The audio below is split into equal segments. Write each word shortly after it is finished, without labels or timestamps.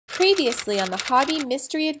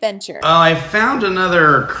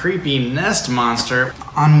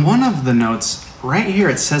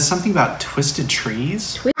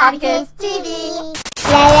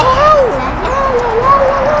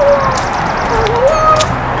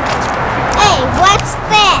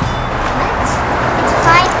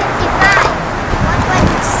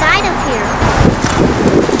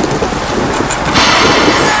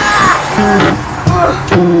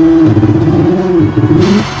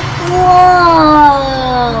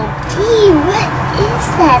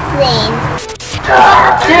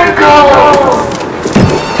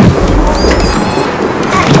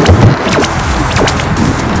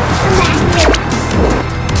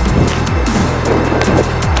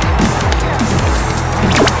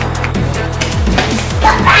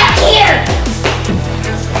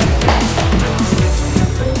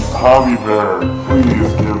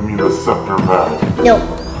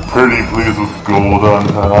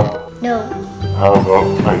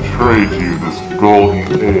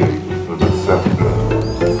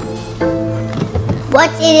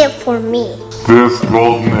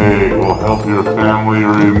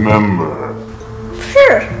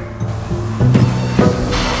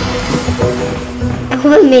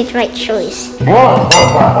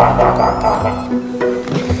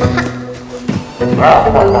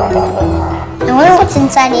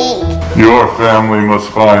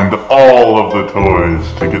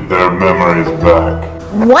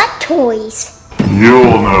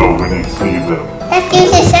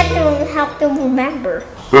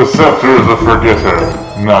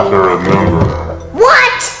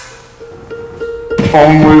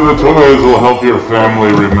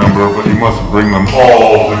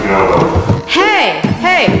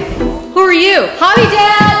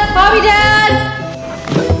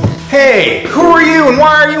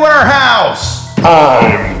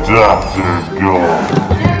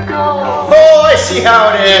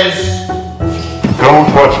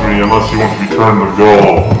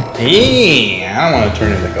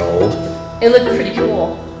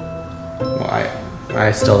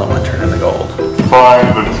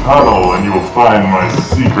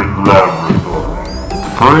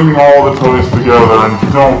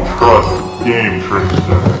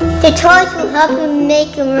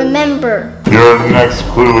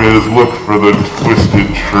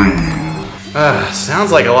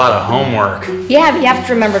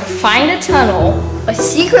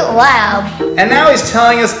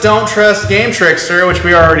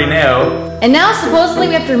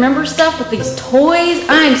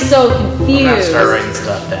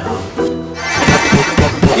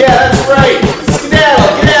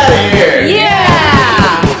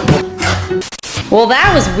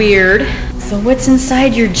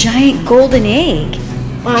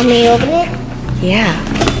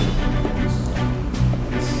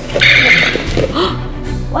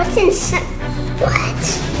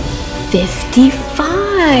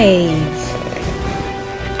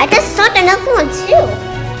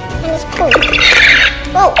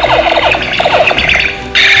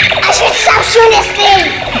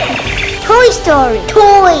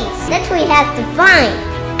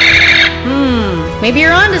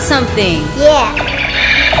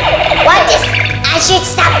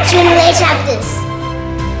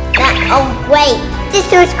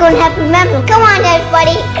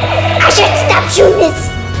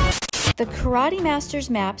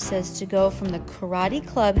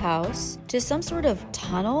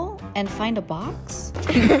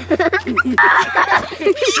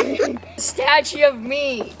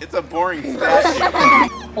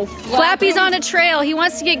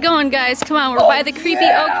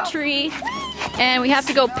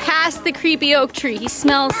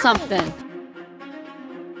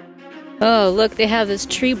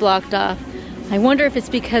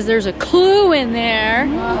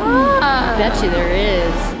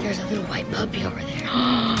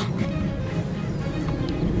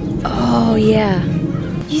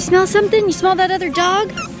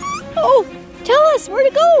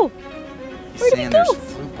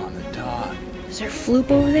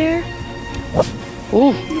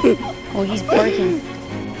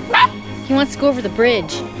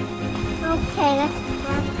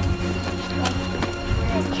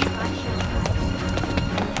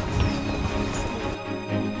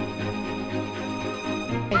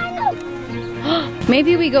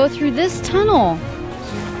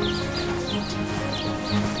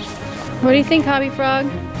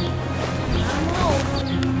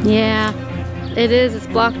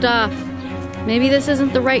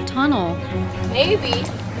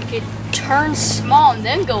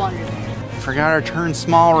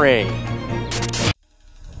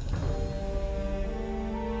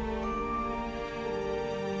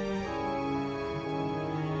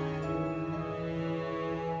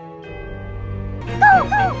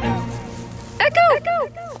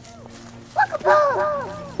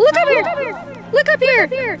Look up here! Look up here!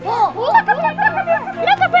 Whoa, look up here!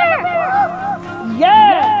 Look up here!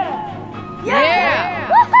 Yeah! Yeah!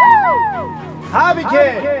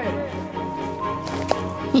 HobbyKids!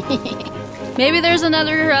 Maybe there's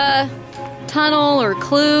another tunnel or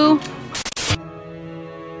clue.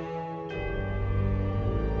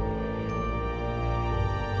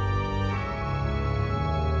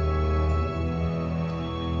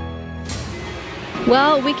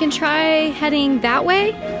 Well, we can try heading that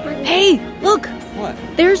way. Hey, look! What?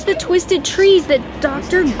 There's the twisted trees that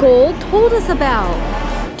Dr. Gold told us about.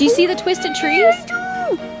 Do you see the twisted trees?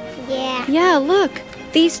 Yeah. Yeah, look.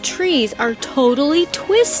 These trees are totally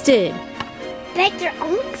twisted. Bet they're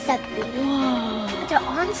on something. Whoa. Bet they're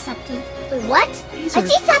on something. Wait, what? These I are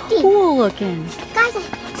see something. cool looking. Guys,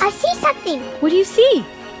 I see something. What do you see?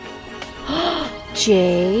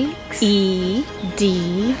 J-E-D-I.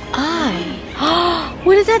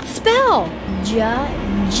 What does that spell? Jedi.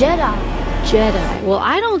 Jedi. Well,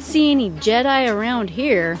 I don't see any Jedi around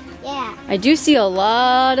here. Yeah. I do see a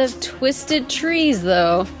lot of twisted trees,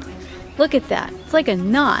 though. Look at that. It's like a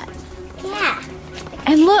knot. Yeah.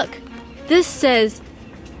 And look, this says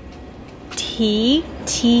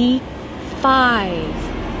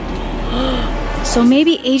TT5. So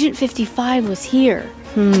maybe Agent 55 was here.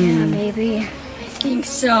 Yeah, maybe. I think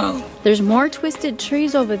so. There's more twisted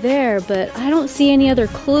trees over there, but I don't see any other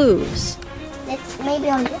clues. Let's maybe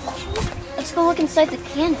on this tree. Let's go look inside the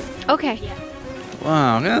cannon. Okay.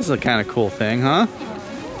 Wow, that's a kind of cool thing, huh?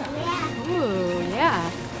 Ooh, yeah.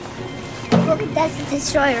 Hope it doesn't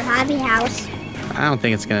destroy our hobby house. I don't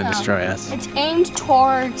think it's gonna destroy us. It's aimed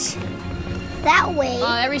towards That way.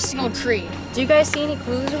 every single tree. Do you guys see any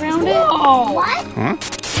clues around it? Oh! What? Huh?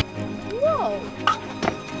 Whoa.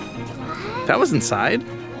 That was inside?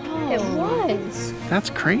 It was. That's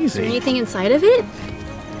crazy. Anything inside of it?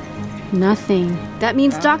 Nothing. That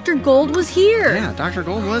means Dr. Gold was here. Yeah, Dr.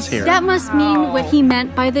 Gold was here. That must mean what he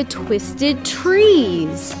meant by the twisted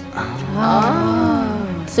trees.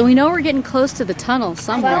 Oh. So we know we're getting close to the tunnel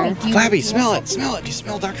somewhere. Flabby, smell it. Smell it. Do you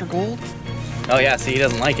smell Dr. Gold? Oh, yeah, see, he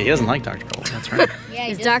doesn't like it. He doesn't like Dr. Gold. That's right.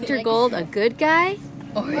 Is Dr. Gold a good guy?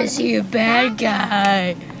 Or is he a bad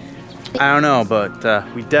guy? I don't know, but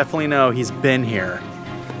we definitely know he's been here.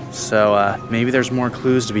 So maybe there's more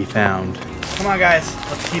clues to be found. Come on, guys.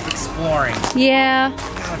 Let's keep exploring. Yeah.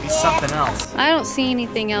 Gotta be something else. I don't see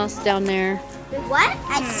anything else down there. What?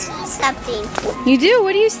 I see something. You do?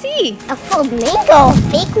 What do you see? A flamingo.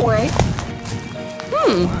 Big one.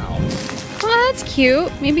 Well, that's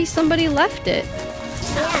cute. Maybe somebody left it.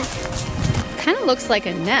 Yeah. Kind of looks like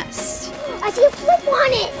a nest. I see a floop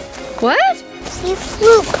on it. What? I see a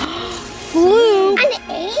floop. Flu. An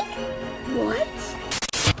egg? What?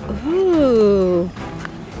 Ooh.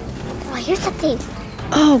 Oh, here's something.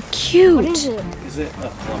 Oh, cute. What is it? Is it a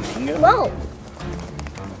flamingo? Whoa.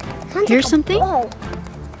 Sounds Here's like a something? bowl.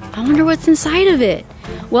 I wonder what's inside of it.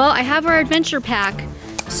 Well, I have our adventure pack,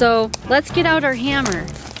 so let's get out our hammer.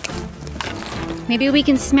 Maybe we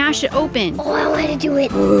can smash it open. Oh, I want to do it.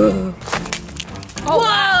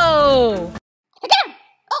 Whoa! I got him.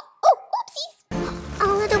 Oh, oopsies. A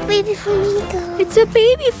little baby flamingo. It's a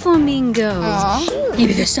baby flamingo. Cute.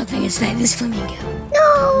 Maybe there's something inside this flamingo.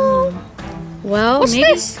 No. Well, What's maybe.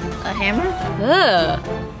 this? A hammer? Ugh.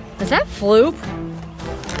 Is that Floop?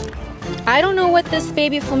 I don't know what this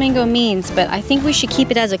baby flamingo means, but I think we should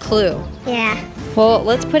keep it as a clue. Yeah. Well,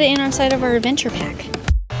 let's put it inside of our adventure pack.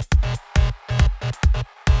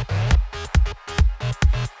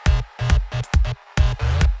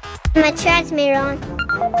 My transmitter on.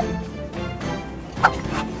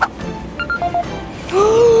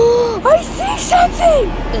 I see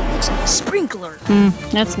something! It looks like a sprinkler.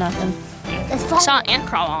 That's nothing. Let's I fall. saw an ant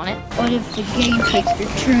crawl on it. What if the game trickster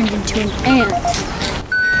turned into an ant?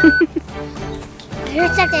 I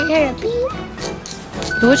heard something. I heard a beep.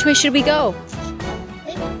 Which way should we go?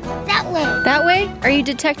 That way. That way? Are you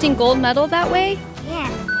detecting gold metal that way? Yeah.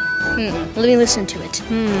 Let me listen to it.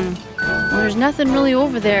 Well, there's nothing really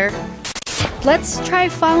over there. Let's try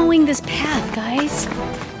following this path, guys.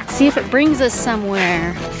 See if it brings us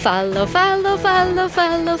somewhere. Follow, follow, follow,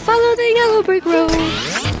 follow, follow the yellow brick road.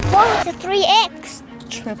 Whoa, it's a 3X.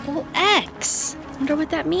 Triple X. Wonder what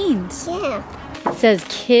that means. Yeah. It says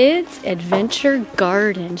Kids Adventure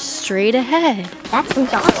Garden straight ahead. That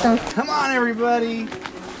sounds awesome. Come on, everybody.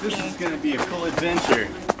 This is gonna be a cool adventure.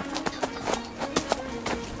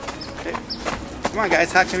 Hey, come on,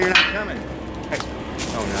 guys. How come you're not coming? Hey.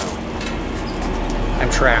 Oh no. I'm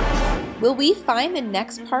trapped. Will we find the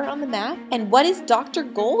next part on the map? And what is Dr.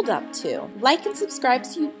 Gold up to? Like and subscribe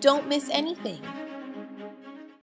so you don't miss anything.